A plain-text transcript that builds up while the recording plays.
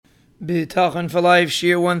Bitachon4life,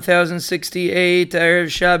 Shiur 1068, Erev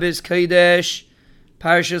Shabbos Kodesh,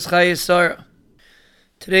 Parshas Chayesara.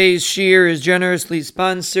 Today's Shiur is generously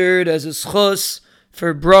sponsored as a schus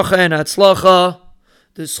for bracha and atzlacha,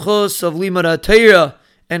 the schus of limud Torah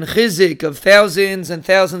and chizik of thousands and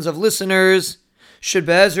thousands of listeners should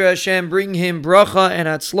Be'ezra Hashem bring him bracha and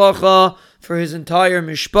atzlacha for his entire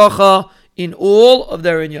mishpacha in all of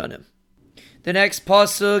their inyanim. The next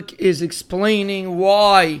Pasuk is explaining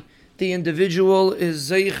why the individual is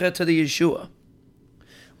zeicha to the Yeshua.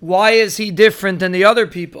 Why is he different than the other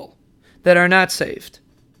people that are not saved?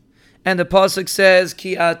 And the Pasuk says,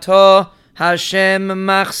 Ki atah Hashem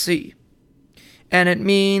machsi. And it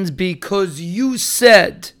means because you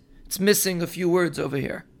said. It's missing a few words over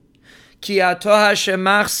here. Ki atah Hashem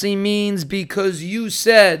machsi means because you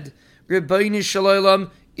said, Rebbeinu Shalom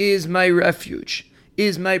is my refuge,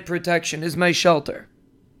 is my protection, is my shelter.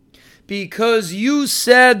 Because you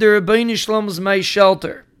said the Rebbeinu Shalom is my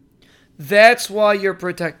shelter. That's why you're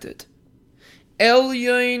protected.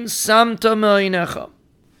 Elyon samta me'inecha.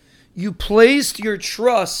 You placed your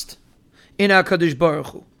trust in HaKadosh Baruch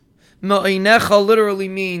Hu. Me'inecha literally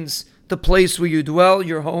means the place where you dwell,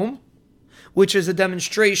 your home, which is a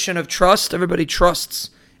demonstration of trust. Everybody trusts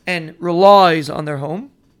and relies on their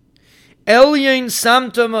home. Elyon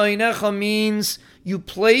samta me'inecha means you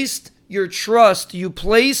placed your trust, you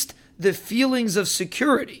placed the feelings of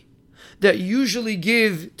security that you usually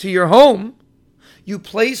give to your home, you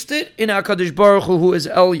placed it in HaKadosh Baruch Hu, who is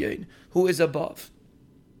Elyon, who is above.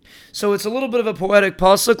 So it's a little bit of a poetic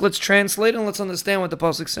pasuk. Let's translate and let's understand what the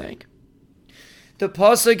pasuk is saying. The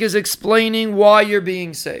pasuk is explaining why you're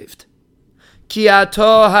being saved. Ki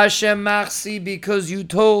atah Hashem machsi, because you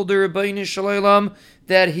told the Rebbeinu Shalom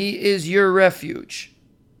that he is your refuge.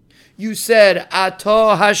 You said,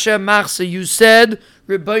 atah Hashem machsi, you said,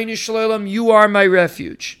 Rebbeinu Shalom, you are my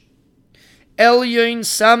refuge. Elyon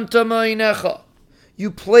samta me'inecha.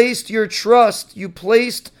 You placed your trust, you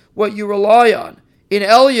placed what you rely on in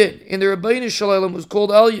Elyon, in the Rebbeinu Shalom, who's called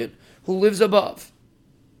Elyon, who lives above.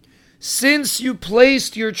 Since you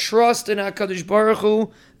placed your trust in HaKadosh Baruch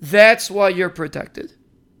Hu, that's why you're protected.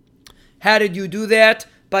 How did you do that?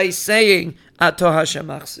 By saying, atah Hashem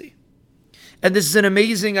machsi. And this is an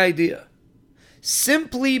amazing idea.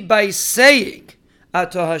 Simply by saying,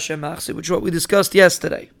 atah Hashem machsi, which is what we discussed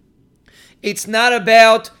yesterday. It's not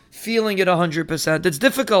about feeling it 100%. It's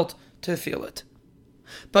difficult to feel it.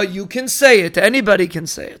 But you can say it. Anybody can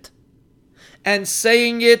say it. And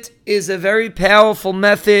saying it is a very powerful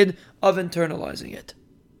method of internalizing it.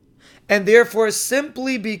 And therefore,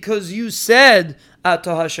 simply because you said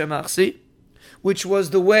atah Hashem machsi, which was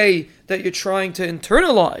the way that you're trying to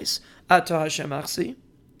internalize atah Hashem machsi,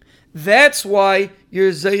 that's why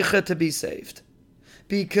you're zeicha to be saved.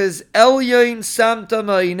 Because Elyon samta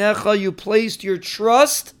me'inecha, you placed your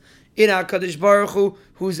trust in HaKadosh Baruch Hu,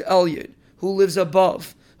 who's Elyon, who lives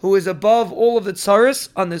above, who is above all of the tzaras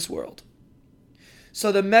on this world.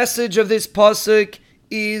 So the message of this pasuk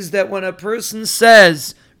is that when a person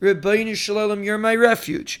says, Rebbeinu Shalom, you're my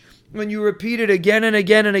refuge, when you repeat it again and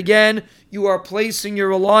again and again, you are placing your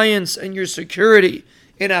reliance and your security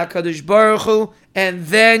in HaKadosh Baruch Hu, and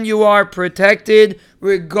then you are protected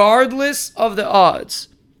regardless of the odds,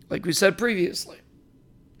 like we said previously.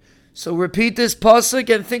 So repeat this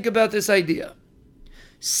pasuk and think about this idea.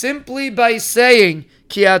 Simply by saying,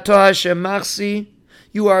 Ki atah Hashem machsi,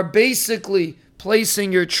 you are basically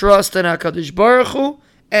placing your trust in HaKadosh Baruch Hu,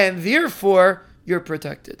 and therefore you're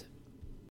protected.